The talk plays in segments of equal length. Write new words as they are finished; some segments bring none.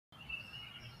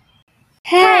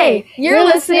Hey, you're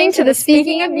listening to the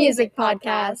Speaking of Music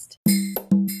podcast.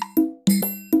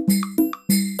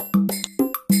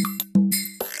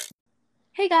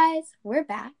 Hey guys, we're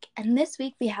back, and this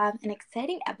week we have an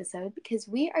exciting episode because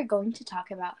we are going to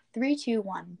talk about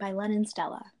 3-2-1 by Lennon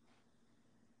Stella.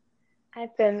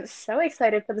 I've been so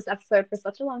excited for this episode for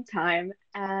such a long time,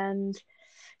 and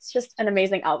it's just an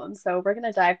amazing album. So we're going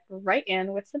to dive right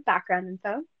in with some background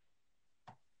info.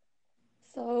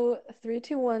 So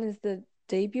 3-2-1 is the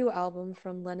debut album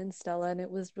from Lennon Stella, and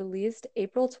it was released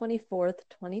April 24th,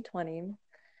 2020.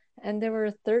 And there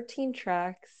were 13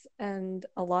 tracks and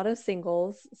a lot of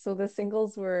singles. So the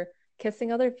singles were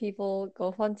Kissing Other People,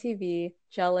 Golf on TV,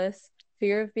 Jealous,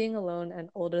 Fear of Being Alone, and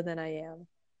Older Than I Am.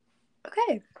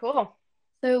 Okay, Cool.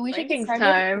 so we should get Rankings started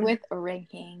time. with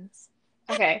rankings.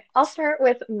 Okay, I'll start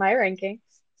with my rankings.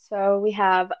 So we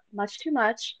have Much Too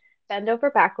Much, Bend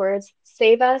Over Backwards,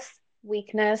 Save Us,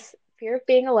 Weakness, Fear of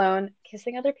Being Alone,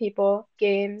 Kissing Other People,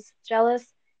 Games, Jealous,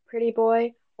 Pretty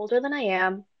Boy, Older Than I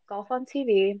Am, Golf on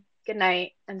TV,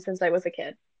 Goodnight, and Since I Was a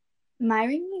Kid. My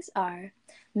rankings are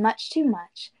Much Too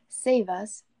Much, Save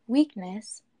Us,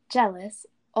 Weakness, Jealous,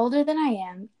 Older Than I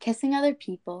Am, Kissing Other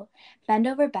People, Bend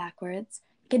Over Backwards,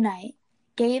 Goodnight,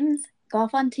 Games,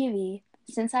 Golf on TV,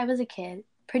 Since I Was a Kid,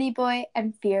 Pretty Boy,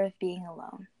 and Fear of Being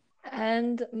Alone.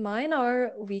 And mine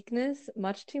are Weakness,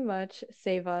 Much Too Much,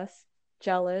 Save Us,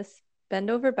 Jealous, Bend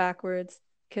Over Backwards,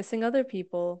 Kissing Other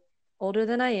People, Older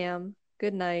Than I Am,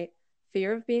 Goodnight,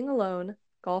 Fear of Being Alone,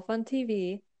 Golf on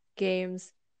TV,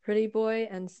 Games, Pretty Boy,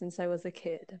 and Since I Was a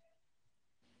Kid.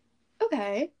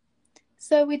 Okay,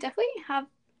 so we definitely have,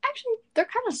 actually, they're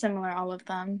kind of similar, all of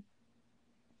them.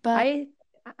 But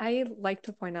I like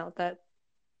to point out that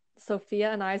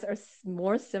Sophia and I's are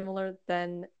more similar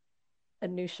than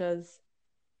Anusha's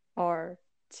are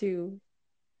to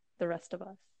the rest of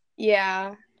us.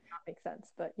 yeah. That makes sense,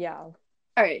 but yeah. All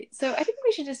right, so I think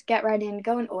we should just get right in,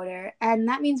 go in order, and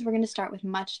that means we're going to start with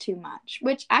Much Too Much,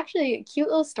 which actually, a cute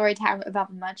little story time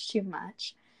about Much Too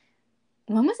Much.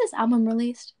 When was this album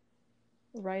released?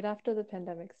 Right after the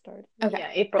pandemic started. Okay, Yeah,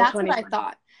 April that's what I 2020.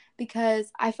 thought,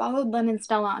 because I followed Lennon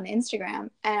Stella on Instagram,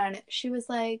 and she was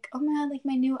like, oh my god, like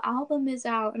my new album is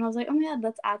out, and I was like, oh my god,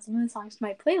 let's add some of the songs to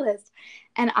my playlist,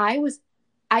 and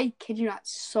I kid you not,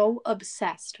 so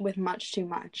obsessed with Much Too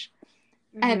Much.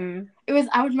 And it was,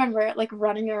 I would remember like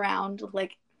running around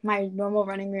like my normal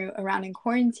running route around in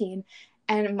quarantine,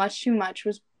 and Much Too Much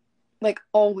was like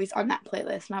always on that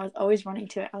playlist, and I was always running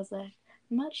to it. I was like,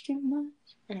 Much Too Much.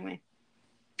 Anyway.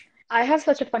 I have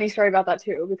such a funny story about that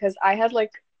too, because I had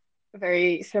like a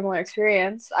very similar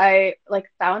experience. I like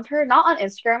found her not on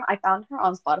Instagram, I found her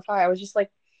on Spotify. I was just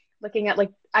like looking at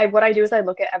like what I do is I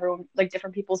look at everyone like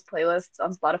different people's playlists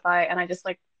on Spotify, and I just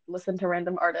like listen to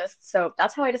random artists. So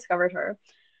that's how I discovered her.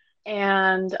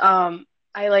 And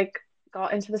I like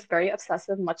got into this very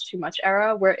obsessive Much Too Much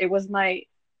era where it was my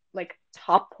like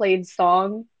top played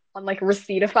song on like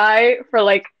Receiptify for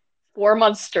like 4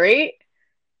 months straight.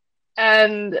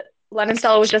 And Lennon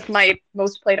Stella was just my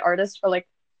most played artist for like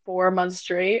 4 months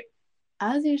straight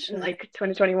As you in should. like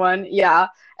 2021. Yeah.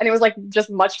 And it was like just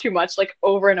Much Too Much, like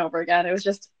over and over again. It was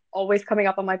just always coming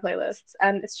up on my playlists.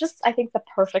 And it's just, I think, the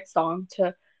perfect song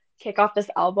to kick off this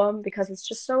album because it's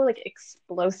just so like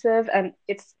explosive and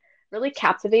it's really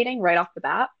captivating right off the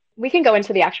bat. We can go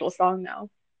into the actual song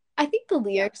now. I think the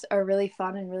lyrics are really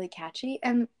fun and really catchy,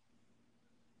 and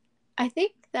I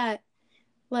think that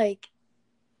like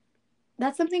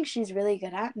that's something she's really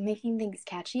good at, making things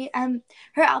catchy. And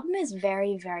her album is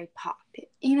very, very pop.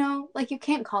 You know, like you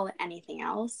can't call it anything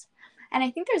else. And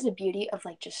I think there's a beauty of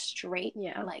like just straight,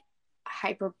 like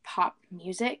hyper pop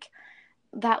music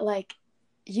that like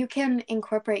you can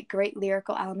incorporate great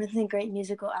lyrical elements and great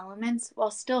musical elements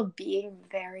while still being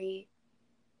very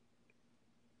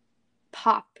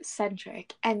pop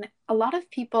centric. And a lot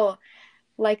of people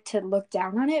like to look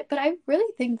down on it, but I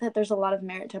really think that there's a lot of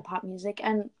merit to pop music,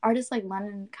 and artists like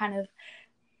Lennon kind of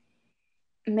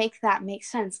make that make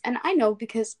sense. And I know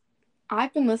because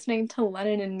I've been listening to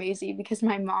Lennon and Maisie because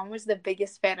my mom was the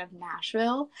biggest fan of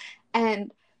Nashville,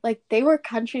 and like they were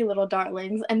country little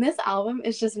darlings, and this album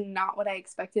is just not what I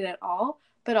expected at all,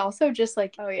 but also just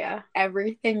like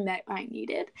everything that I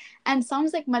needed. And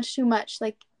songs like Much Too Much,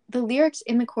 like the lyrics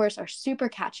in the chorus are super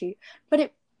catchy, but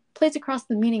it plays across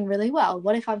the meaning really well.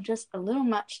 What if I'm just a little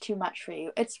much too much for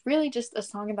you? It's really just a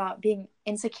song about being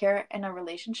insecure in a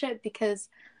relationship because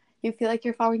you feel like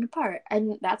you're falling apart,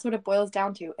 and that's what it boils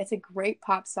down to. It's a great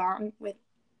pop song with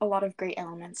a lot of great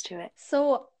elements to it.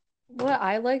 So what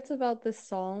I liked about this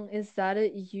song is that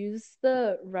it used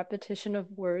the repetition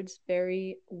of words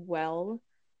very well,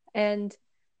 and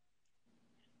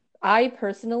I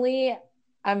personally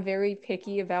I'm very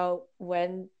picky about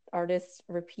when artists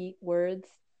repeat words,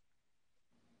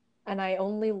 and I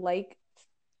only like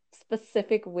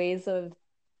specific ways of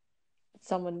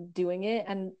someone doing it.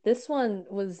 And this one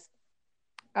was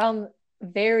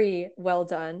very well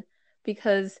done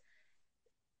because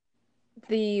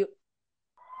the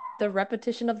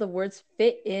repetition of the words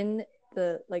fit in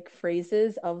the like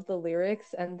phrases of the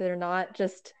lyrics, and they're not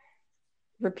just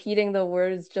repeating the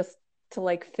words just to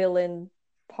like fill in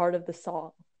part of the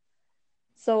song.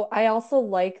 So I also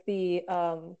like the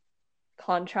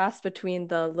contrast between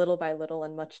the little by little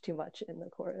and much too much in the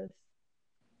chorus.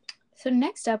 So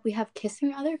next up, we have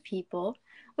Kissing Other People,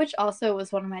 which also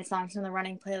was one of my songs in the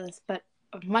running playlist, but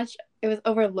it was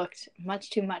overlooked. Much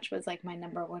Too Much was like my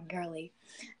number one girly.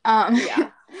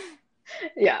 Yeah.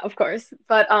 Yeah, of course.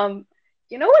 But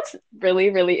you know what's really,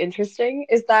 really interesting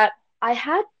is that I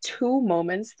had two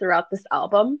moments throughout this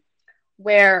album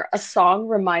where a song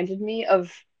reminded me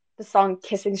of the song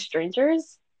Kissing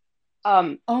Strangers,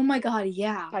 Oh my God,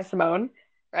 yeah. by Simone,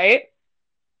 right?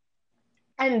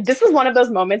 And this was one of those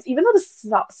moments, even though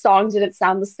the song didn't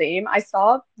sound the same, I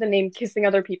saw the name Kissing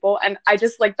Other People and I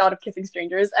just like thought of Kissing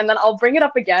Strangers. And then I'll bring it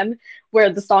up again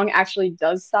where the song actually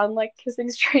does sound like Kissing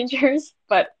Strangers,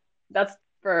 but that's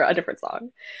for a different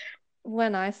song.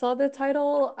 When I saw the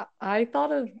title, I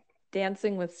thought of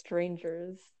Dancing with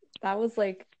Strangers. That was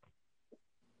like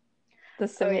the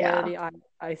similarity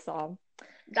I saw.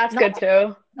 That's Not good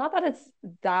too. Not that it's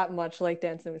that much like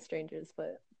Dancing with Strangers,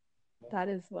 but that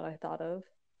is what I thought of.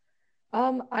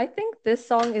 I think this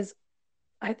song is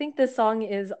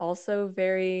also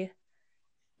very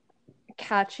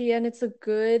catchy, and it's a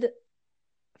good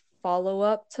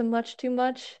follow-up to Much Too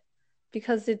Much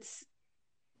because it's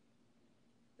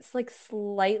like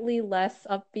slightly less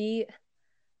upbeat,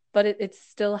 but it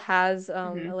still has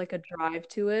like a drive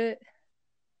to it.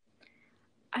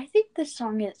 I think this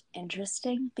song is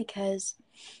interesting because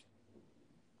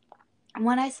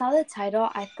when I saw the title,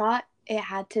 I thought it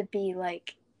had to be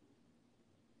like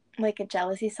a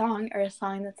jealousy song or a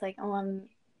song that's like, oh, I'm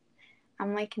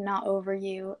like not over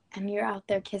you and you're out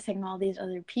there kissing all these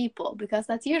other people, because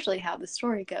that's usually how the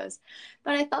story goes.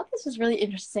 But I thought this was really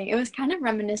interesting. It was kind of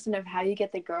reminiscent of How You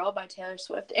Get the Girl by Taylor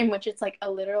Swift, in which it's like a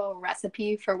literal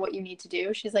recipe for what you need to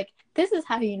do. She's like, this is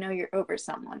how you know you're over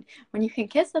someone, when you can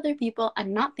kiss other people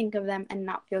and not think of them and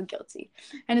not feel guilty.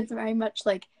 And it's very much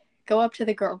like, go up to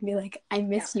the girl and be like, I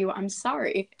miss you, I'm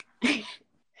sorry.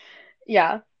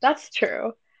 Yeah, that's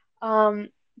true.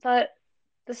 But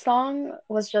the song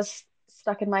was just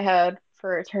stuck in my head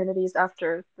for eternities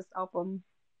after this album.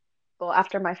 Well,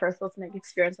 after my first listening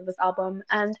experience of this album.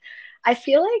 And I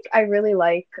feel like I really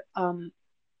like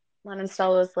Lennon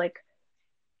Stella's like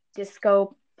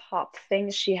disco pop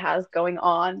thing she has going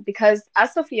on because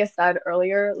as Sophia said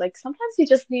earlier, like sometimes you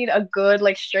just need a good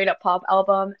like straight up pop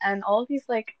album, and all of these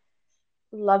like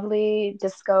lovely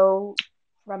disco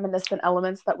reminiscent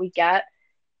elements that we get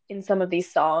in some of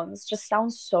these songs just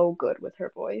sounds so good with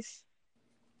her voice.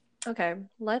 Okay,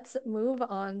 let's move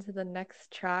on to the next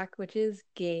track, which is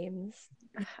Games.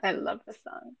 I love this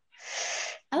song.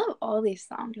 I love all these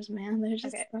songs, man. They're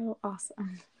just Okay. so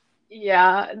awesome.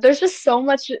 Yeah, there's just so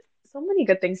many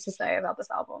good things to say about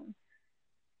this album.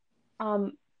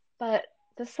 But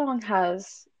this song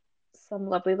has some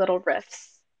lovely little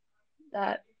riffs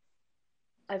that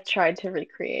I've tried to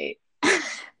recreate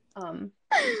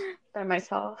by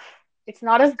myself. It's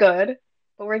not as good,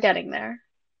 but we're getting there.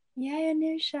 Yeah,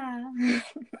 Anusha.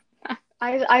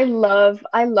 I love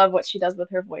what she does with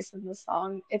her voice in this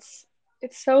song. It's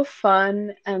so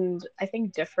fun and I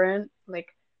think different.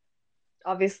 Like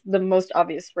the most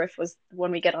obvious riff was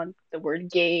when we get on the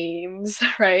word games,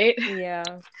 right? Yeah.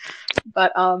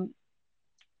 But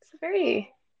it's a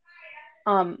very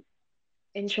um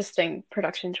interesting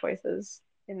production choices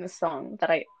in the song that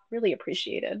I really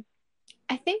appreciated.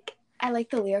 I think I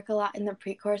like the lyric a lot in the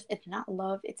pre-chorus. It's not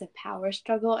love, it's a power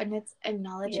struggle, and it's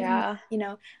acknowledging, Yeah.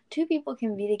 Two people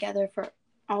can be together for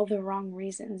all the wrong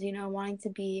reasons, wanting to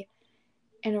be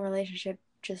in a relationship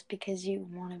just because you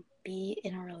want to be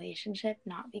in a relationship,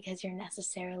 not because you're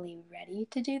necessarily ready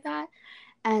to do that.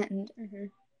 And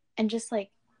and just like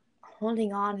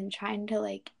holding on and trying to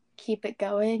like keep it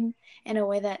going in a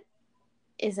way that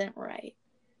isn't right.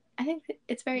 I think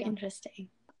it's very interesting.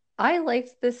 I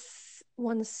liked this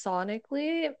one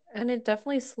sonically, and it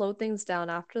definitely slowed things down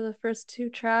after the first two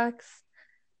tracks.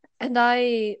 And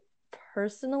I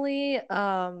personally,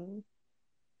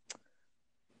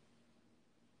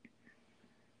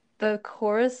 the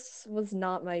chorus was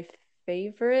not my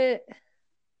favorite.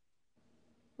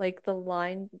 Like the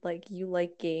line, like you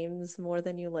like games more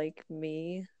than you like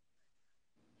me.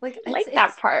 Like I like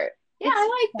that part. Yeah,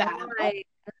 I like that. Fine.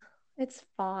 It's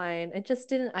fine. I just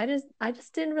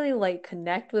didn't really like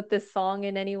connect with this song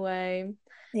in any way.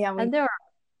 Yeah, And there are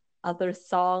other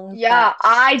songs Yeah, that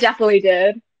I definitely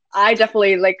did. I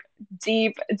definitely like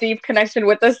deep connection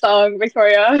with this song,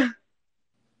 Victoria.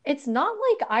 it's not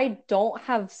like I don't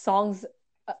have songs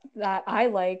that I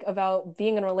like about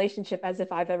being in a relationship as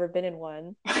if I've ever been in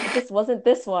one. It just wasn't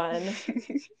this one.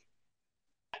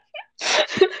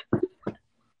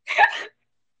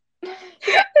 This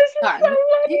is done. so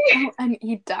funny. Oh, and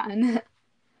you done.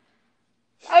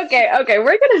 Okay,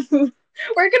 we're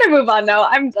gonna move on now.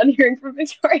 I'm done hearing from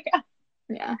Victoria.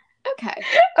 Yeah. Okay.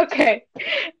 Okay.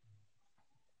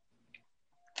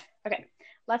 Okay.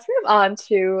 Let's move on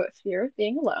to Fear of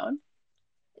Being Alone.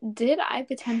 Did I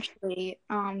potentially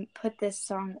put this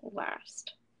song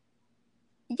last?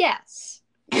 Yes.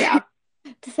 Yeah.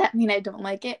 Does that mean I don't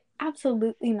like it?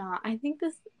 Absolutely not. I think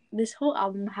this whole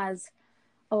album has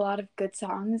a lot of good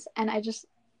songs, and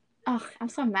I'm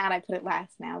so mad I put it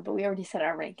last now, but we already set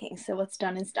our rankings, so what's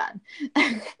done is done.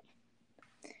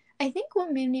 I think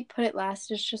what made me put it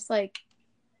last is just like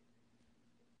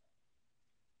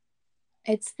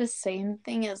it's the same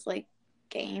thing as like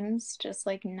Games, just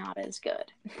like not as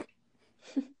good.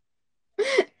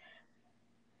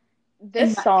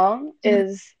 This song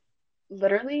is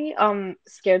literally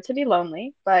Scared to Be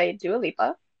Lonely by Dua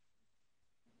Lipa.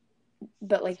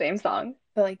 But like Same song.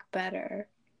 Better.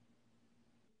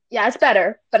 Yeah, it's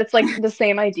better, but it's like the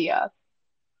same idea.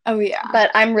 Oh yeah.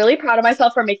 But I'm really proud of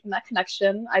myself for making that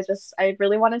connection. I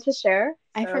really wanted to share.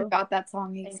 I So forgot that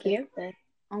song thank you. existed.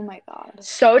 Oh my god.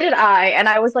 So did I, and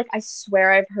I was like, I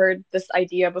swear I've heard this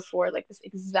idea before, like this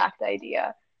exact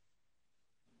idea.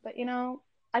 But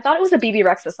I thought it was a BB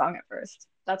Rexa song at first.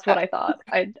 That's what I thought.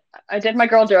 I did my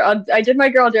girl dirty. I did my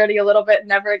girl dirty a little bit.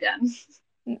 Never again.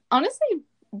 Honestly,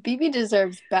 BB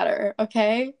deserves better,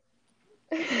 okay?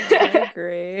 I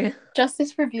agree.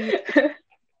 Justice for BB.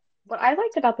 What I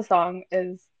liked about the song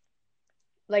is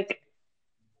like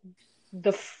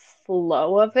the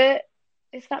flow of it,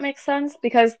 if that makes sense.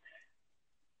 Because,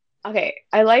 okay,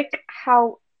 I like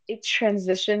how it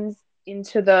transitions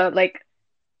into the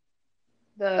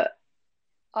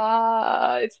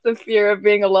it's the fear of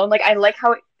being alone. Like I like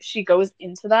how she goes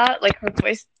into that. Like her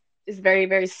voice is very,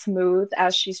 very smooth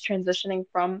as she's transitioning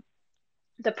from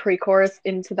the pre-chorus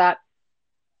into that,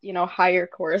 higher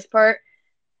chorus part.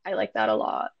 I like that a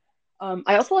lot.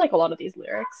 I also like a lot of these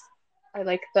lyrics. I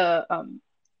like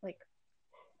like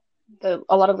a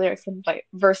lot of lyrics in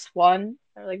verse one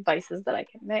are like vices that I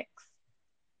can mix.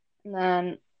 And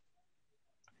then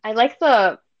I like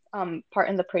the part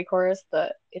in the pre-chorus,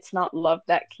 the it's not love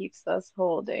that keeps us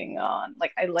holding on.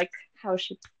 Like I like how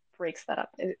she breaks that up.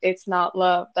 It's not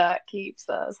love that keeps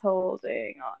us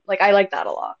holding on. Like I like that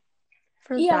a lot.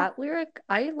 For Yeah. that lyric,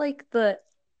 I like the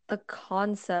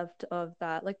concept of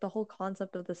that, like the whole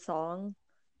concept of the song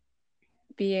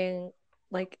being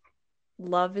like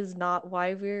love is not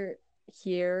why we're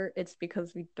here, it's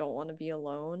because we don't want to be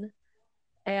alone.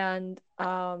 And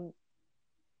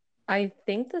I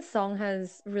think the song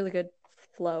has really good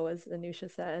flow, as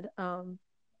Anusha said.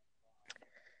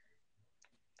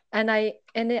 And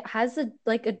it has a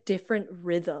different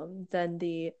rhythm than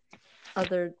the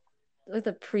other like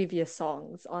the previous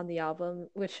songs on the album,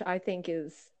 which I think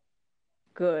is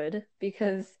good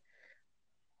because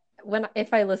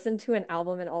if I listen to an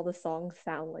album and all the songs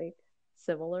sound like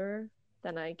similar,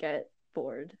 then I get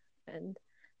bored. And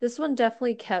this one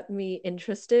definitely kept me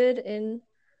interested in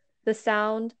the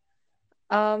sound.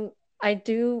 I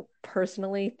do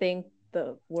personally think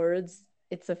the words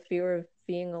 "it's a fear of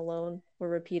being alone" were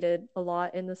repeated a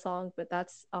lot in the song, but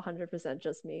that's 100%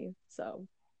 just me. So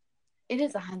It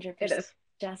is It 100% is.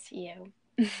 just you.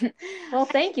 well,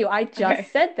 thank you. I just Okay.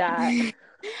 said that.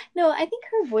 No, I think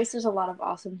her voice does a lot of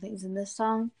awesome things in this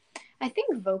song. I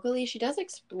think vocally she does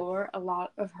explore a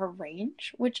lot of her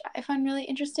range, which I find really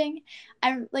interesting.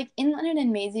 I like in Lennon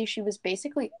and Maisie, she was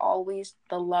basically always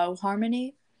the low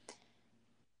harmony.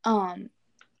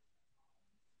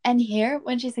 And here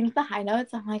when she sings the high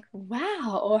notes, I'm like,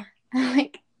 wow,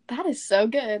 like that is so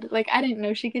good. Like I didn't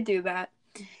know she could do that.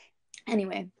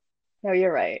 Anyway, No,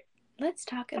 you're right. let's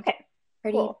talk about Okay,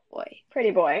 Pretty cool. Boy.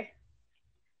 Pretty boy.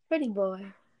 Pretty Boy.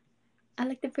 I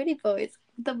like the pretty boys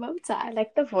with the bow tie. I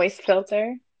like the voice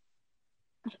filter.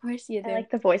 Of course you do. I like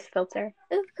the voice filter.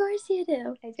 Of course you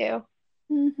do. I do.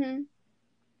 Mm-hmm.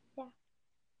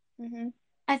 Mm-hmm.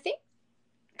 I think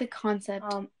the concept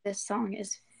of this song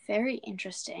is very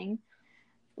interesting.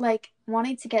 Like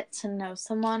wanting to get to know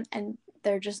someone and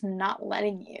they're just not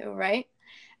letting you, right?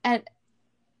 And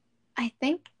I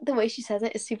think the way she says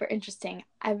it is super interesting.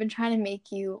 I've been trying to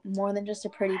make you more than just a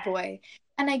pretty boy.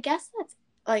 And I guess that's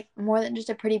like more than just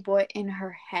a pretty boy in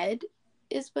her head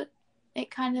is what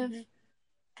it kind of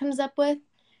comes up with.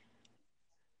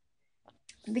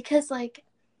 Because like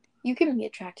you can be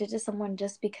attracted to someone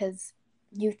just because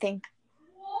you think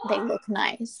they look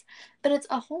nice. But it's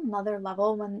a whole nother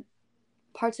level when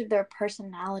parts of their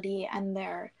personality and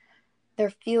their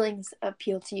feelings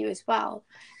appeal to you as well.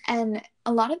 And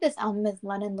a lot of this album is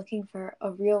Lennon looking for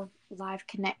a real live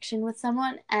connection with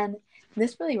someone, and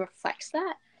this really reflects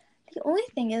that. The only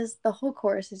thing is the whole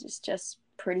chorus is just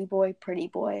pretty boy,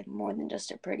 more than just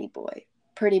a pretty boy,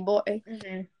 pretty boy.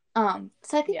 Mm-hmm.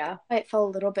 So I think it fell a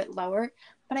little bit lower,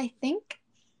 but I think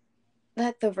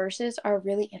that the verses are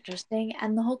really interesting,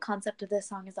 and the whole concept of this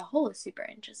song as a whole is super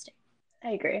interesting.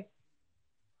 I agree.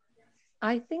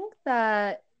 I think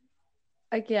that,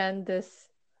 again, this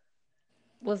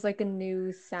was like a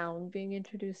new sound being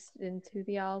introduced into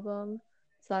the album.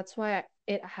 So that's why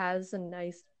it has a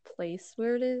nice place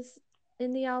where it is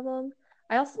in the album.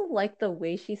 I also like the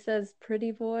way she says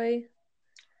pretty boy.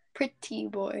 Pretty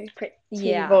boy.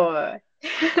 Pretty boy.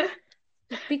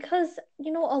 Because,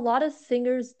 you know, a lot of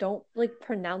singers don't like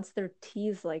pronounce their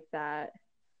T's like that.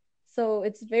 So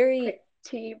it's very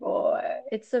pretty boy.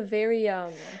 It's a very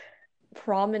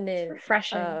prominent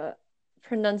refreshing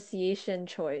pronunciation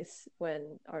choice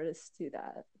when artists do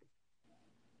that.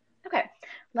 Okay,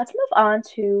 let's move on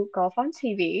to Golf on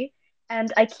TV.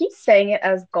 And I keep saying it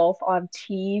as Golf on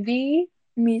TV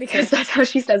because that's how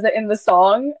she says it in the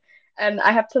song. And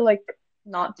I have to like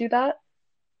not do that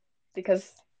because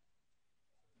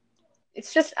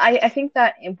it's just I think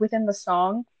that within the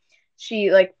song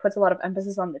she like puts a lot of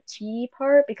emphasis on the T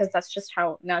part because that's just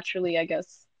how naturally I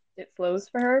guess it flows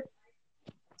for her.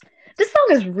 This song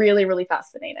is really, really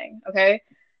fascinating, okay?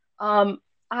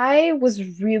 I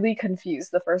was really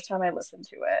confused the first time I listened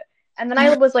to it. And then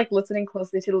I was like listening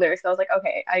closely to the lyrics. I was like,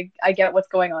 okay, I get what's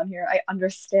going on here. I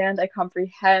understand, I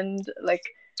comprehend. Like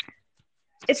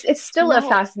it's still a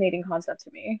fascinating concept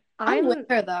to me. I'm with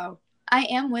her though. I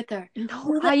am with her.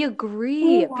 No, I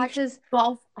agree because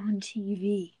Golf on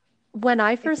TV. When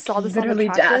I first saw this on the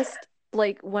track list,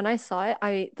 like when I saw it,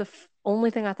 the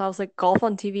only thing I thought was like Golf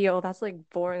on TV. Oh, that's like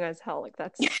boring as hell. Like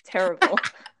that's terrible.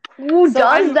 Who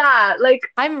does that?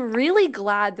 Like I'm really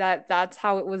glad that that's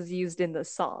how it was used in the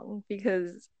song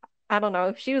because I don't know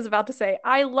if she was about to say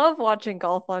I love watching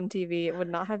golf on TV, it would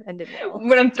not have ended well.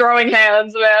 When I'm throwing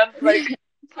hands, man, like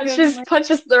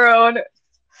punches thrown.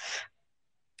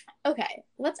 Okay,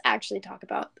 let's actually talk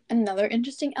about another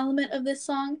interesting element of this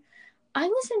song. I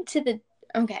listened to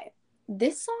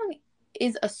this song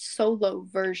is a solo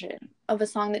version of a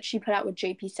song that she put out with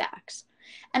JP Saxe.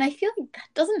 And I feel like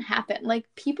that doesn't happen. Like,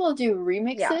 people do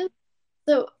remixes. Yeah.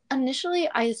 So initially,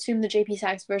 I assumed the JP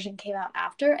Saxe version came out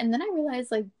after. And then I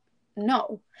realized, like,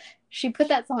 no. She put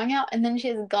that song out, and then she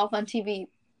has a Golf on TV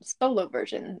solo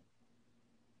version.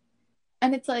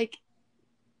 And it's like,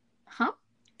 huh?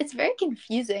 It's very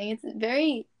confusing. It's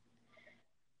very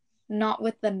not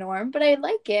with the norm, but I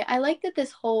like it. I like that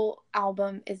this whole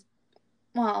album is,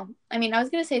 well, I mean, I was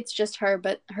going to say it's just her,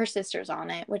 but her sister's on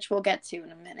it, which we'll get to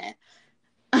in a minute.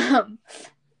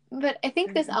 But I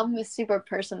think this album is super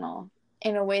personal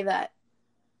in a way that,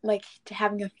 like,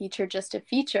 having a feature just a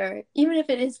feature, even if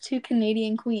it is two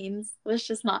Canadian queens, was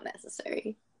just not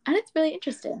necessary. And it's really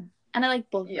interesting. And I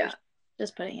like both versions,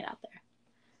 just putting it out there.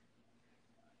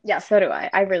 Yeah, so do I.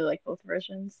 I really like both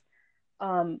versions.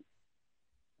 But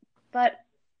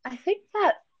I think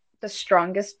that the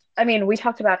strongest, I mean, we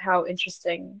talked about how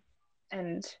interesting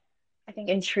and I think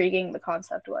intriguing the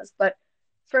concept was, but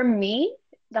for me,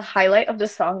 the highlight of the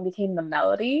song became the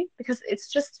melody because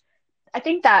it's just, I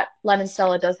think that Len and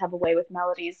Stella does have a way with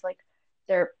melodies, like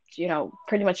they're, you know,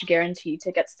 pretty much guaranteed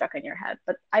to get stuck in your head.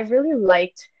 But I really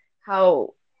liked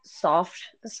how soft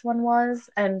this one was,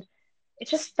 and it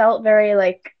just felt very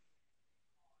like,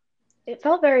 it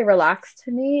felt very relaxed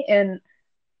to me in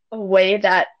a way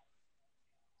that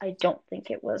I don't think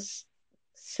it was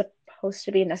supposed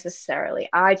to be necessarily.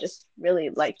 I just really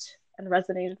liked and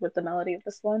resonated with the melody of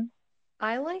this one.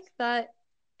 I like that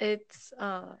it's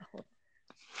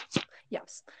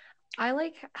yes. I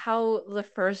like how the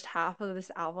first half of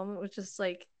this album was just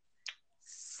like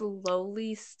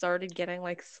slowly started getting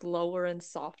like slower and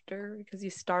softer because you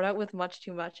start out with much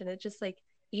too much and it just like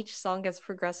each song gets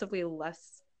progressively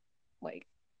less like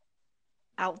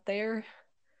out there.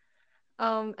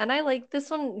 And I like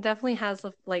this one definitely has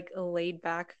like a laid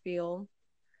back feel.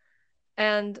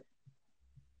 And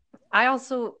I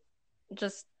also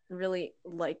just really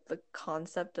like the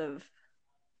concept of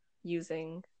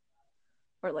using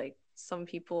or like some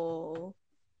people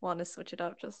want to switch it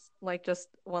up, just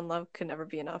One Love could never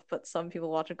be enough, but some people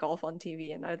watch golf on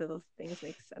TV, and neither of those things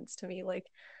make sense to me. Like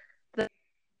the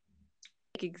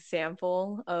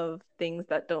example of things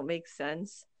that don't make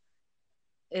sense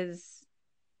is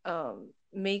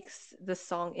makes the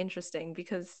song interesting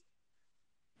because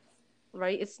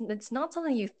right, it's not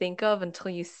something you think of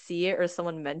until you see it or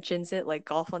someone mentions it. Like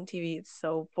golf on TV, it's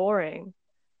so boring.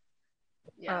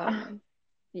 Yeah.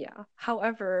 Yeah.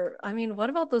 However, I mean, what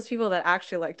about those people that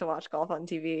actually like to watch golf on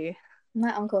TV?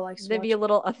 My uncle likes to They'd watch. be a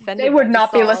little offended They would by the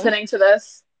not be song. listening to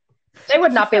this. They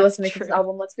would not be That's listening to true. this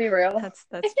album, let's be real. That's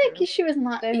I feel true. like she was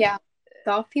not. They- Yeah,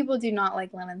 golf people do not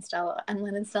like Len and Stella, and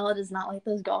Len and Stella does not like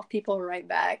those golf people right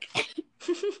back.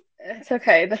 It's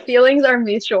okay. The feelings are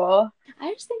mutual.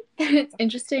 I just think that it's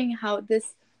interesting how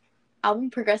this album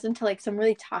progressed into like some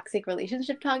really toxic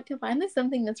relationship talk to finally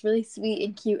something that's really sweet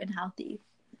and cute and healthy.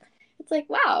 It's like,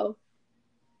 wow,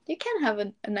 you can have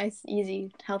a nice,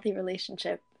 easy, healthy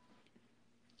relationship.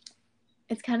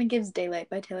 It kind of gives Daylight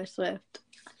by Taylor Swift.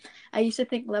 I used to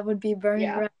think love would be burning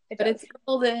Yeah, bright, it but does. it's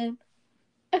golden.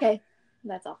 Okay,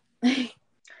 that's all.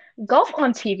 Golf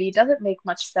on TV doesn't make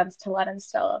much sense to Len and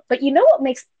Stella, but you know what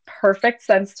makes perfect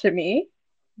sense to me?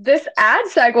 This ad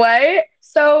segue.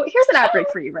 So here's an ad break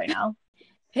for you right now.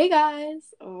 Hey guys,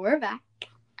 we're back,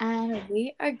 and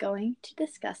we are going to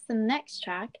discuss the next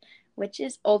track, which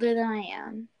is Older Than I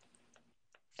Am.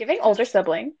 Giving older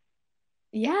sibling.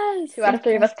 Yes! 2 out of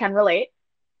 3 of us can relate.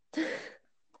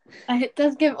 It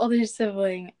does give older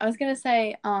sibling. I was gonna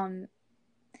say,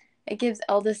 it gives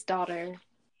eldest daughter.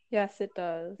 Yes, it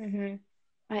does.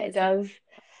 It does.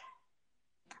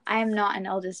 I am not an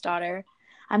eldest daughter.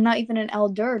 I'm not even an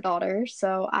elder daughter,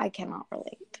 so I cannot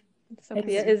relate.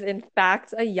 Sophia is in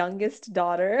fact a youngest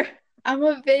daughter. I'm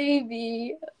a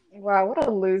baby. Wow, what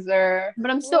a loser.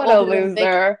 But I'm still What a older than Vicky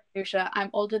loser. and Lucia. I'm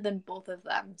older than both of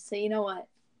them. So you know what?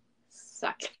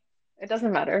 Suck it. It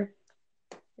doesn't matter.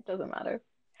 It doesn't matter.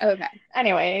 Okay.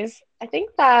 Anyways, I think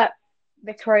that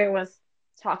Victoria was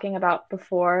talking about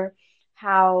before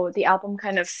how the album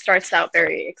kind of starts out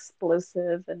very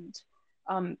explosive and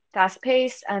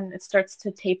fast-paced, and it starts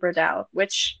to taper down,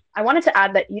 which I wanted to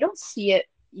add that you don't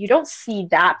see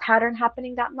that pattern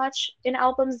happening that much in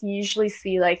albums. You usually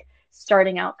see like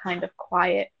starting out kind of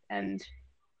quiet and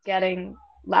getting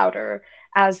louder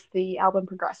as the album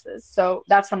progresses. So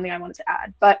that's something I wanted to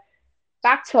add. But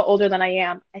back to Older Than I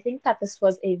Am, I think that this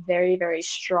was a very, very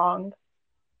strong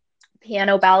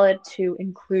piano ballad to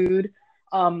include.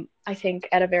 I think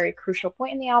at a very crucial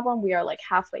point in the album, we are like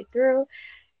halfway through,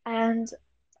 and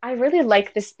I really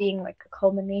like this being like a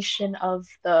culmination of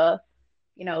the,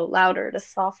 louder to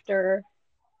softer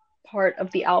part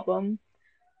of the album.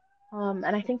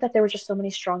 And I think that there were just so many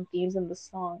strong themes in the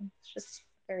song. It's just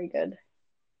very good.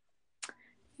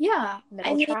 Yeah.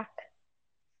 Middle track.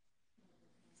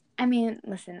 I mean,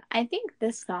 listen, I think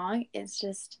this song is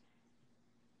just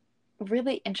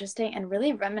really interesting and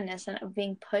really reminiscent of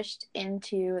being pushed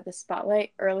into the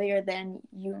spotlight earlier than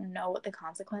you know what the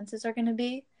consequences are going to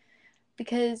be.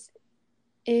 Because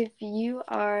if you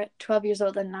are 12 years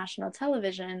old on national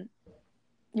television,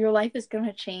 your life is going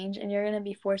to change and you're going to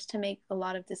be forced to make a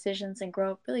lot of decisions and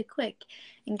grow up really quick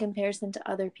in comparison to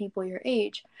other people your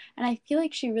age. And I feel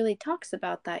like she really talks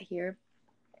about that here.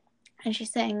 And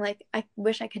she's saying, like, I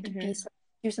wish I could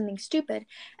do something stupid.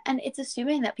 And it's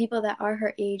assuming that people that are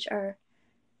her age are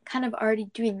kind of already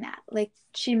doing that. Like,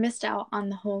 she missed out on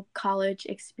the whole college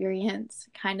experience,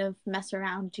 kind of mess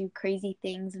around, do crazy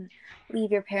things, and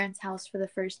leave your parents' house for the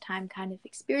first time kind of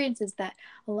experiences that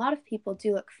a lot of people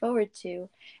do look forward to.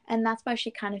 And that's why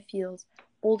she kind of feels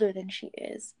older than she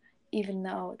is, even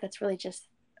though that's really just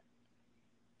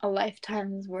a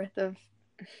lifetime's worth of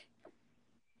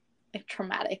like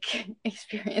traumatic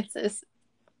experiences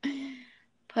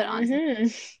put on.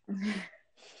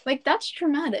 Like, that's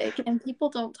traumatic and people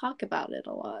don't talk about it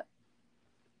a lot.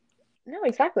 No,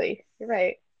 exactly. You're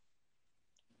right.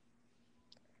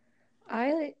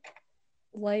 I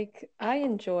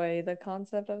enjoy the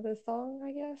concept of this song,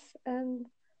 I guess, and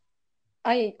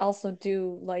I also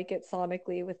do like it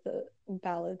sonically with the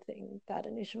ballad thing that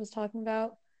Anisha was talking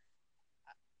about.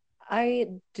 I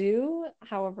do,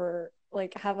 however,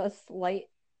 like have a slight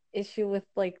issue with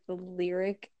like the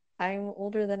lyric "I'm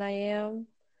older than I am."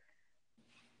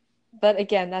 But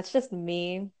again, that's just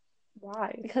me.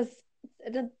 Why? Because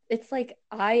it's like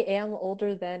I am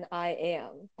older than I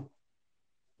am.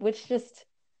 Which just,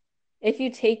 if you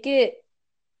take it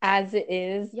as it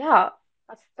is. Yeah,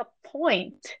 that's the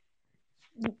point.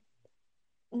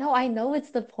 No, I know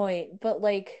it's the point, but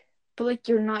like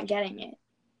you're not getting it.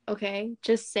 Okay,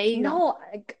 just say you don't.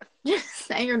 No, Just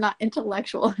say you're not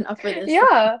intellectual enough for this.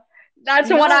 Yeah, that's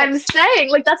what no, I'm saying.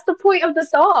 Like, that's the point of the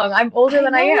song. I'm older I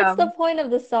than I know it's the am. point of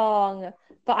the song,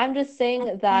 but I'm just I saying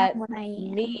am that what I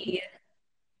am. me,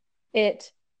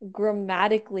 it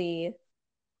grammatically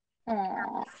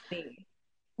Aw. me.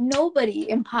 Nobody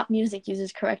in pop music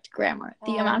uses correct grammar.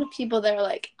 The Aw. amount of people that are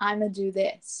like, "I'ma do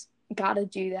this, gotta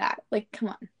do that." Like, come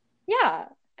on. Yeah,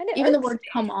 and it Even the irks word me.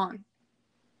 "come on."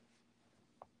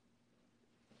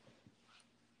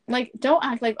 Like, don't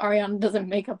act like Ariana doesn't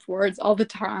make up words all the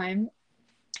time.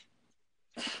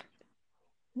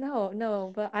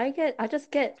 No, but I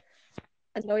just get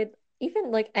annoyed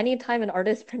even like anytime an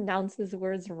artist pronounces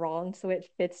words wrong so it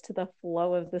fits to the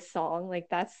flow of the song, like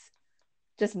that's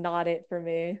just not it for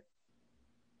me.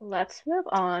 Let's move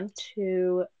on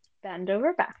to Bend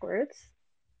Over Backwards.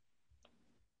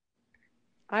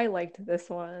 I liked this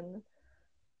one.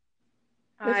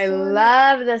 I This one,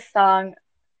 love this song.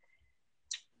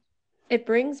 it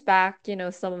brings back,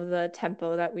 some of the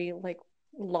tempo that we like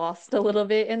lost a little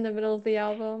bit in the middle of the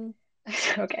album.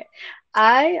 Okay.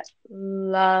 I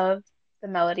love the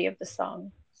melody of the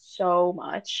song so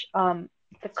much.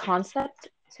 The concept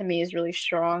to me is really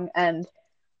strong, and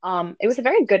it was a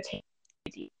very good take.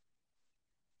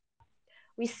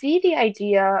 We see the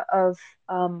idea of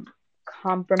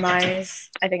compromise,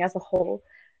 I think, as a whole,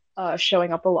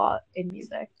 showing up a lot in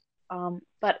music.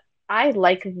 But I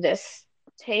like this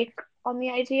take on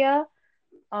the idea,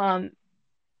 um,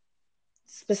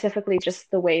 specifically just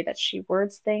the way that she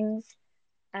words things.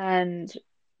 And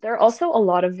there are also a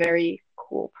lot of very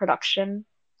cool production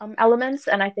elements.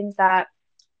 And I think that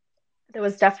there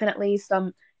was definitely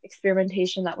some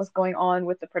experimentation that was going on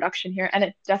with the production here, and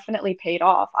it definitely paid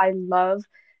off. I love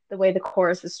the way the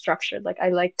chorus is structured. Like, I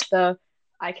like the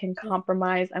I can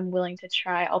compromise, I'm willing to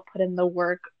try, I'll put in the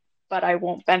work, but I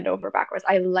won't bend over backwards.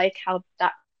 I like how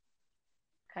that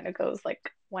kind of goes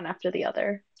like one after the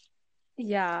other.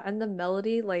 Yeah, and the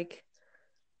melody like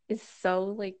is so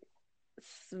like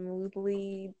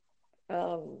smoothly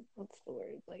what's the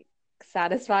word? Like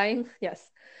satisfying. Yes.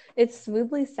 It's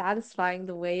smoothly satisfying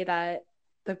the way that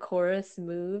the chorus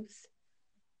moves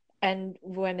and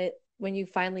when you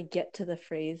finally get to the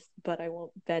phrase, but I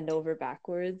won't bend over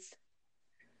backwards.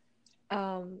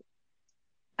 Um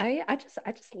I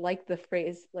just like the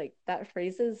phrase. Like that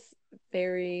phrase is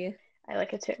very I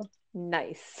like it too.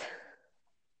 nice.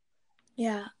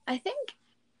 Yeah, I think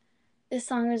this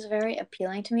song was very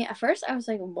appealing to me. At first, I was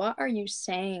like, "What are you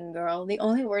saying, girl?" The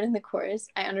only word in the chorus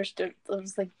I understood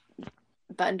was like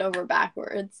 "bend over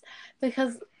backwards,"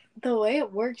 because the way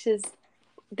it works is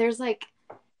there's like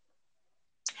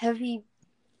heavy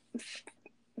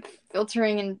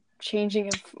filtering and changing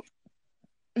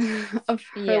of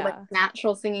her like Yeah.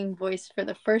 natural singing voice for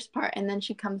the first part, and then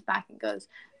she comes back and goes,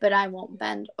 "But I won't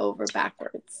bend over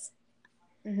backwards,"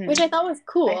 which I thought was I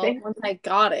cool think, once I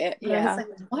got it. But I was yeah,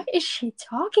 like, "What is she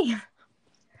talking about?"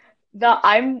 the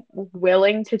I'm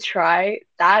willing to try,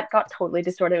 that got totally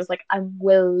distorted. It was like, I'm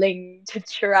willing to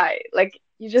try. Like,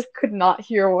 you just could not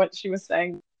hear what she was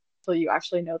saying until you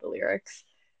actually know the lyrics.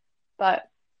 But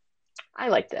I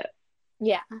liked it.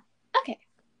 Yeah. Okay.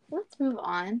 Let's move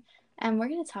on, and we're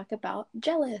gonna talk about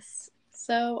 "Jealous."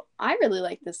 So I really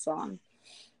like this song.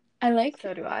 I like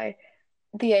So do I.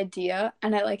 the idea,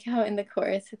 and I like how in the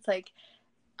chorus it's like,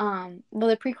 well,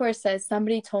 the pre-chorus says,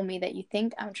 "Somebody told me that you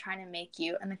think I'm trying to make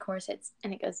you," and the chorus hits,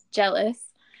 and it goes,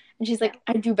 "Jealous," and she's Yeah. like,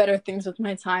 "I do better things with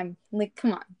my time." I'm like,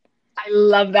 come on, I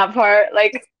love that part.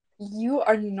 Like, you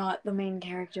are not the main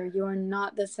character. You are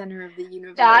not the center of the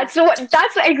universe.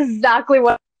 that's exactly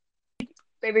what,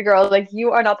 baby girl, like,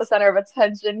 you are not the center of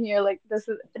attention here. Like, this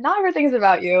is not everything's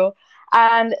about you.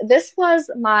 And this was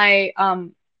my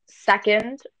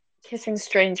second Kissing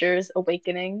Strangers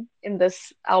awakening in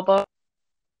this album.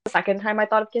 The second time I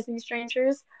thought of Kissing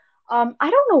Strangers. I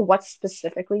don't know what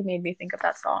specifically made me think of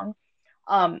that song.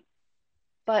 Um,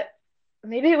 but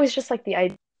maybe it was just like the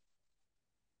idea.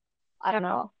 I don't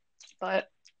know. But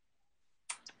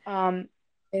um,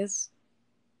 Is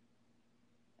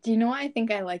Do you know why I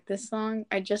think I like this song?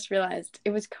 I just realized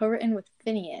it was co-written with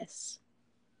Phineas.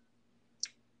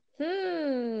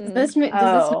 Does this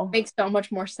oh, make so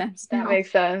much more sense that now?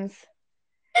 makes sense.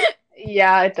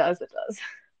 Yeah, it does. It does.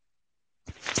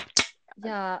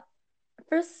 Yeah.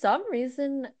 For some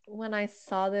reason, when I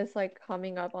saw this like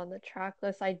coming up on the track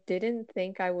list, I didn't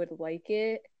think I would like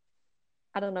it.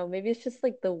 I don't know, maybe it's just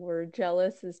like the word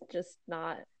jealous is just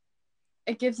not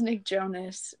it gives Nick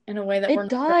Jonas in a way that we're It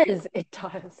not. does. It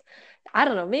does. I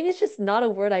don't know. Maybe it's just not a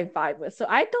word I vibe with. So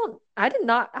I did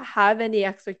not have any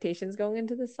expectations going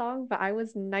into the song, but I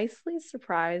was nicely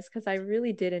surprised because I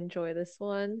really did enjoy this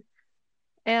one.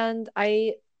 And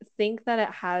I think that it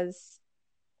has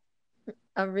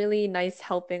a really nice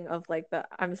helping of like the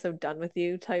I'm so done with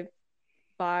you type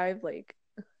vibe. Like,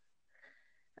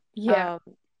 Yeah.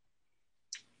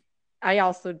 I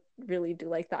also really do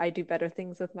like that I do better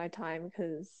things with my time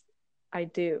because I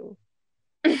do.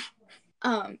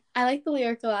 I like the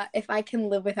lyric a lot. If I can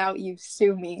live without you,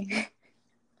 sue me.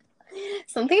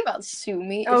 Something about sue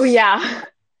me Oh is yeah.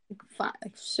 fun.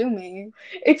 Like, sue me.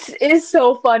 It is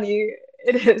so funny.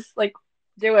 It is like,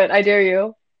 do it. I dare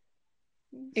you.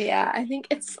 Yeah, I think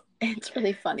it's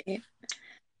really funny.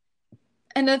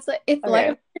 And it's like Okay.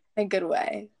 in a good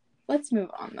way. Let's move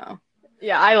on though.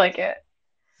 Yeah, I like it.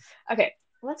 Okay,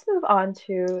 let's move on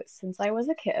to Since I Was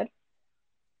a Kid.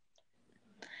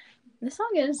 This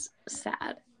song is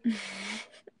sad.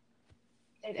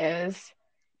 It is,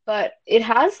 but it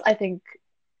has, I think,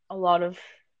 a lot of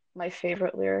my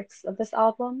favorite lyrics of this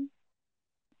album.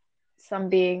 Some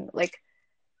being like,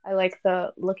 I like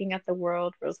the looking at the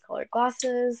world rose-colored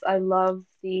glasses. I love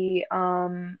the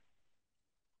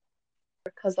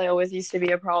because I always used to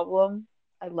be a problem.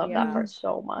 I love that Yeah. part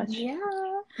so much. Yeah.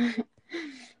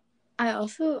 I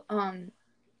also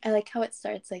I like how it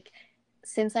starts like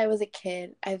since I was a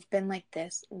kid, I've been like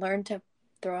this, learn to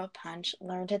throw a punch,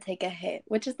 learn to take a hit,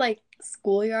 which is like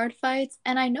schoolyard fights.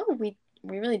 And I know we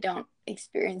really don't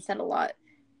experience that a lot.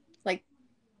 Like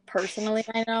personally,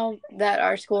 I know that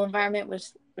our school environment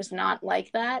was not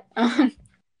like that.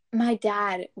 My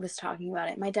dad was talking about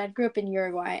it. My dad grew up in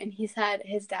Uruguay, and he said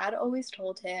his dad always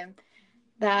told him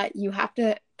that you have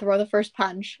to throw the first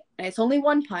punch, and it's only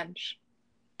one punch,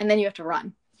 and then you have to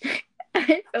run.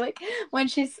 I feel like when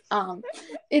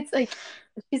it's like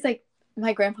she's like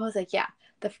my grandpa was like, yeah,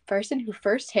 the person who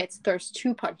first hits throws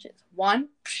two punches. One,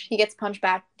 he gets punched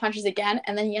back, punches again,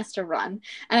 and then he has to run.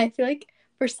 And I feel like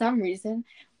for some reason,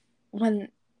 when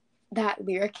that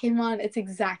lyric came on, it's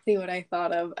exactly what I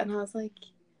thought of, and I was like,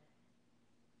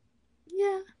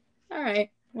 yeah, all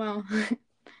right, well,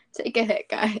 take a hit,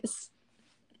 guys.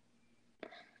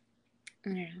 I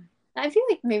don't know. I feel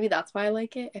like maybe that's why I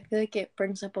like it. I feel like it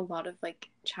brings up a lot of like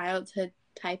childhood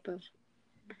type of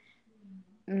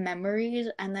memories,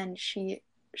 and then she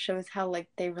shows how like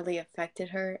they really affected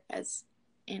her as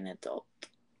an adult.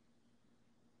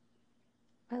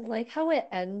 I like how it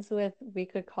ends with we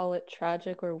could call it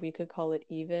tragic or we could call it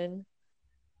even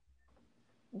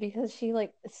because she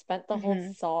like spent the whole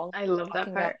Mm-hmm. song I love that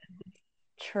talking about part.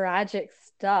 tragic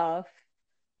stuff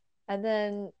and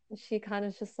then she kind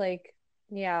of just like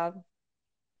yeah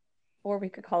or we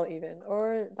could call it even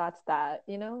or that's that,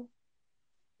 you know?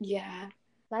 Yeah.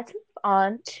 Let's move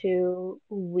on to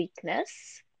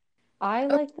Weakness. I Oh,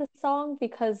 like this song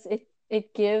because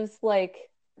it gives like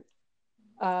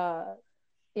uh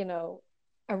you know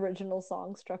original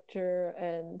song structure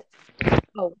and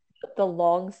oh the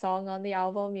long song on the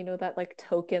album, you know that like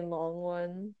token long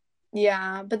one.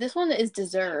 yeah, but this one is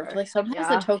deserved. Sure. Like sometimes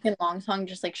the Yeah. token long song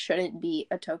just like shouldn't be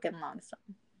a token long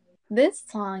song. This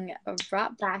song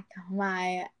brought back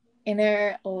my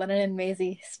inner Lennon and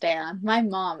Maisie stan. My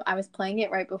mom, I was playing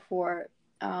it right before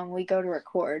we go to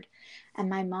record, and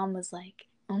my mom was like,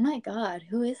 "Oh my God,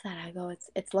 who is that?" I go,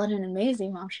 "It's Lennon and Maisie,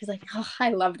 Mom." She's like, "Oh, I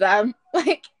love them."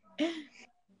 Like,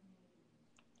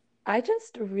 I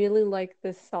just really like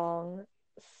this song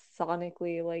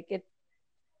sonically. Like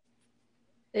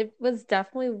it was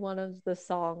definitely one of the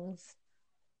songs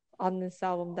on this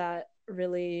album that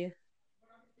really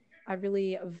I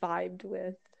really vibed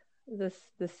with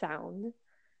the sound.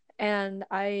 And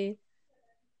I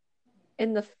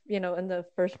in the in the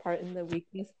first part in the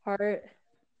weakness part,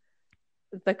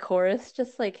 the chorus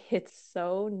just like hits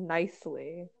so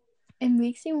nicely. it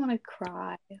makes you want to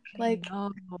cry. Like,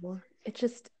 No,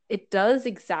 it does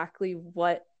exactly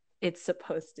what it's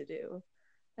supposed to do.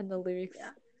 And the lyrics,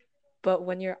 yeah, but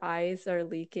when your eyes are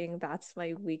leaking, that's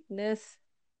my weakness.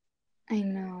 I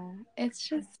know. It's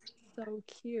just, So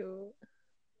cute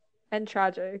and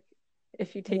tragic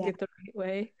if you take yeah. it the right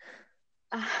way.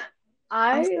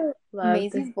 I Also, love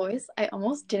this. Maisie's voice, I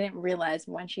almost didn't realize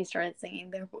when she started singing.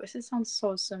 Their voices sound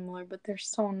so similar, but they're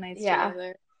so nice Yeah,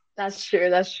 together. that's true.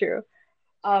 That's true.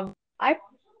 I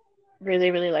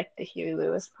really, really like the Huey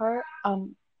Lewis part.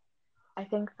 I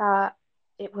think that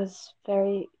it was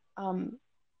very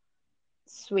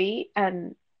sweet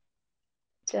and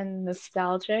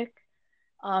nostalgic.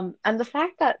 And the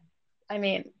fact that, I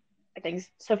mean, I think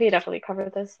Sophia definitely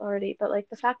covered this already, but like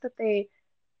the fact that they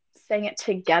sang it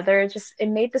together, just it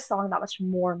made the song that much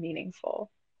more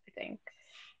meaningful, I think.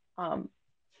 Um,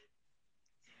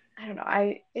 I don't know.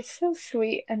 I It's so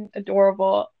sweet and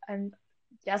adorable, and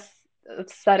yes,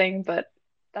 it's upsetting, but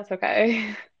that's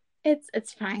okay.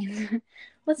 It's fine.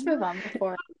 Let's move on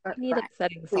before I We need cry.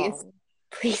 upsetting Please, songs.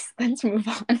 please, let's move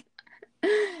on.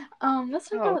 Let's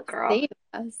talk Oh, about girl. Save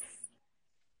Us.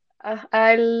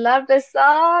 I love this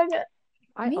song.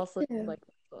 I Me also too. like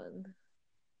this one.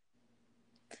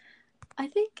 I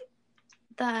think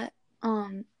that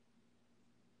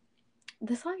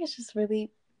the song is just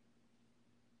really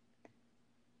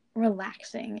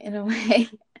relaxing in a way.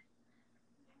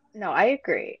 No, I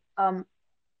agree. And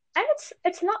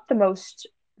it's not the most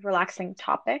relaxing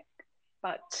topic,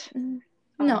 but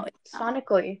No, it's not.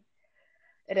 sonically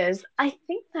it is. I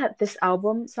think that this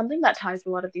album, something that ties a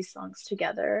lot of these songs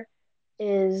together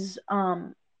is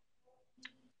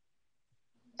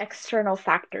external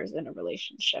factors in a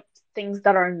relationship, things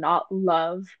that are not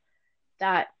love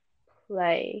that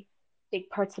play big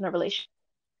parts in a relationship.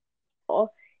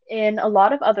 In a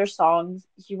lot of other songs,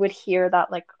 you would hear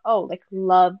that like, oh, like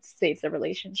love saves a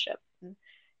relationship.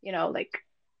 Like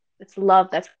it's love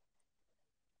that's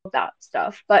that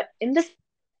stuff. But in this,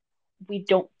 we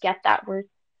don't get that. We're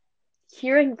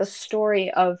hearing the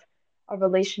story of a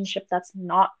relationship that's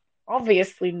not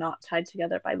obviously not tied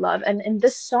together by love. And in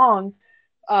this song,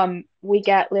 we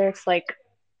get lyrics like,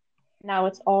 now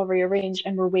it's all rearranged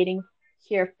and we're waiting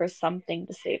here for something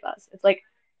to save us. It's like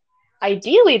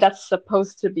ideally that's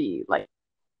supposed to be like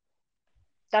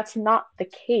that's not the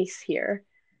case here.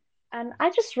 And I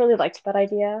just really liked that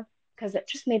idea because it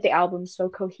just made the album so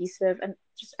cohesive and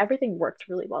just everything worked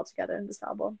really well together in this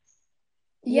album.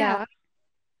 Yeah, Yeah,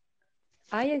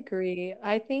 I agree.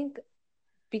 I think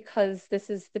because this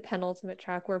is the penultimate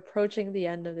track, we're approaching the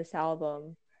end of this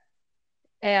album.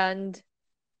 And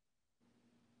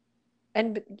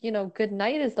Good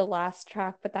Night is the last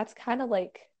track, but that's kind of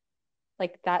like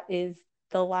that is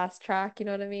the last track, you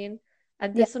know what I mean?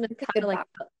 And yeah, this one is it's a kind good of like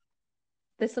vibe.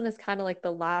 this one is kind of like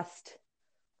the last,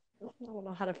 I don't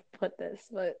know how to put this,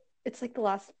 but it's like the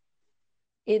last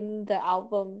in the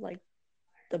album, like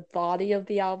the body of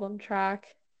the album track.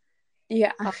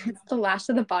 Yeah, Um, it's the last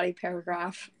of the body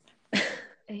paragraph.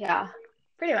 Yeah,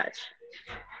 pretty much.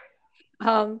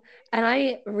 Um, and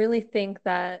I really think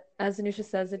that, as Anusha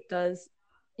says, it does,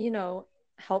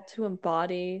 help to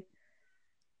embody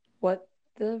what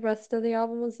the rest of the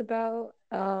album was about.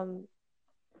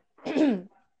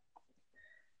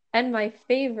 And my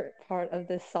favorite part of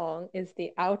this song is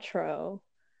the outro,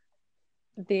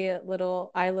 the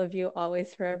little I love you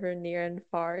always, forever, near and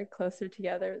far, closer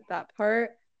together. That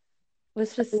part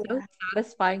was just so Yeah,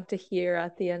 satisfying to hear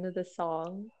at the end of the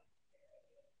song.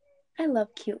 I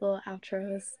love cute little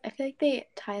outros. I feel like they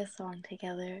tie a song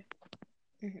together.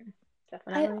 Hmm. I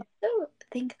Definitely. also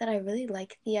think that I really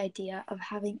like the idea of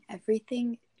having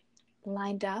everything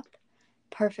lined up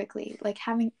perfectly, like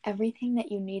having everything that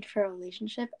you need for a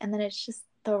relationship, and then it's just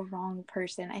the wrong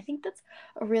person. I think that's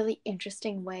a really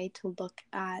interesting way to look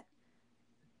at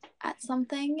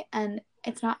something, and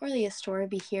it's not really a story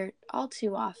we hear all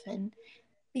too often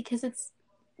because it's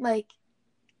like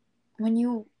when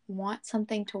you want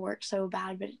something to work so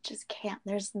bad but it just can't,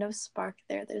 there's no spark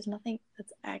there, there's nothing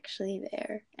that's actually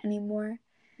there anymore.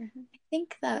 Hmm. I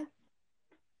think that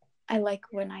I like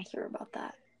when I hear about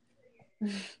that.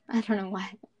 I don't know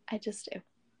why, I just do.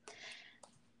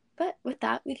 But with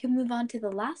that, we can move on to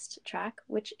the last track,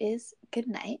 which is Good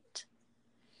Night.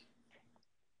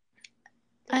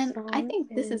 This And I song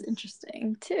think this is is,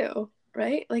 interesting too,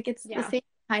 right? Like it's the yeah. same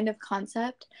kind of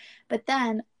concept, but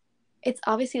then it's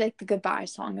obviously like the goodbye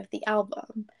song of the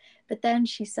album. But then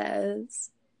she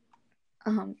says,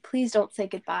 please don't say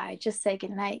goodbye, just say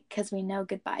goodnight, because we know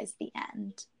goodbye is the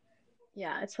end.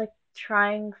 Yeah, it's like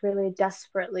trying really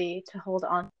desperately to hold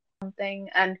on to something.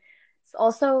 And it's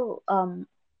also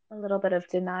a little bit of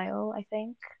denial, I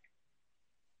think.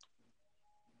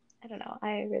 I don't know.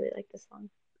 I really like this song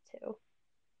too.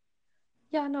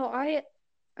 Yeah, no, I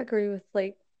agree with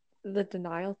like the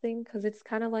denial thing because it's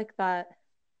kind of like that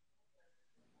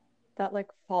like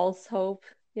false hope,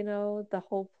 the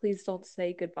whole please don't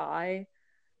say goodbye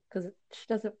because she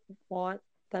doesn't want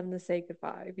them to say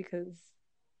goodbye because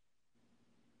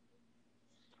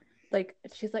like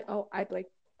she's like, oh, I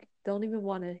like don't even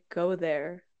want to go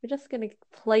there. We're just gonna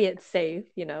play it safe,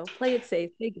 play it safe,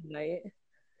 say goodnight.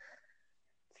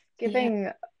 Yeah.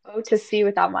 Giving O to see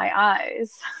without my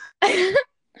eyes.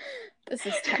 This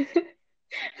is tough.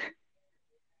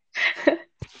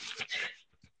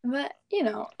 But,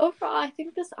 overall, I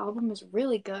think this album is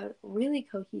really good, really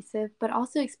cohesive, but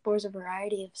also explores a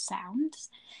variety of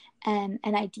sounds. and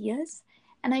ideas.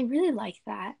 And I really like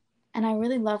that. And I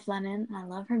really love Lennon and I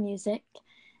love her music.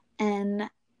 And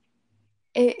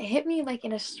it hit me like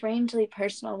in a strangely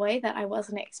personal way that I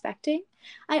wasn't expecting.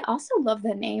 I also love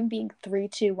the name being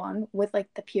 321 with like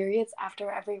the periods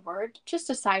after every word. Just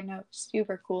a side note,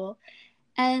 super cool.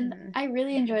 And I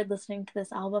really enjoyed listening to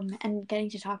this album and getting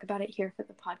to talk about it here for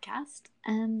the podcast.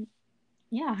 And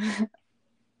yeah.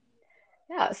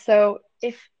 Yeah, so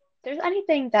if there's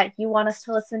anything that you want us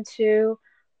to listen to,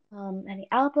 any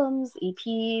albums,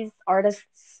 EPs,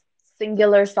 artists,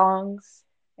 singular songs,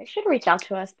 make sure to reach out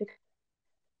to us because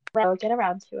we'll get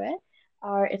around to it.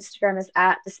 Our Instagram is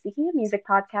at the Speaking of Music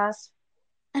podcast.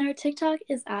 And our TikTok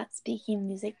is at Speaking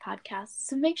Music Podcast.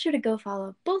 So make sure to go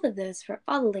follow both of those for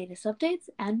all the latest updates.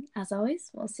 And as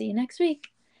always, we'll see you next week.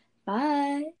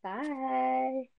 Bye. Bye.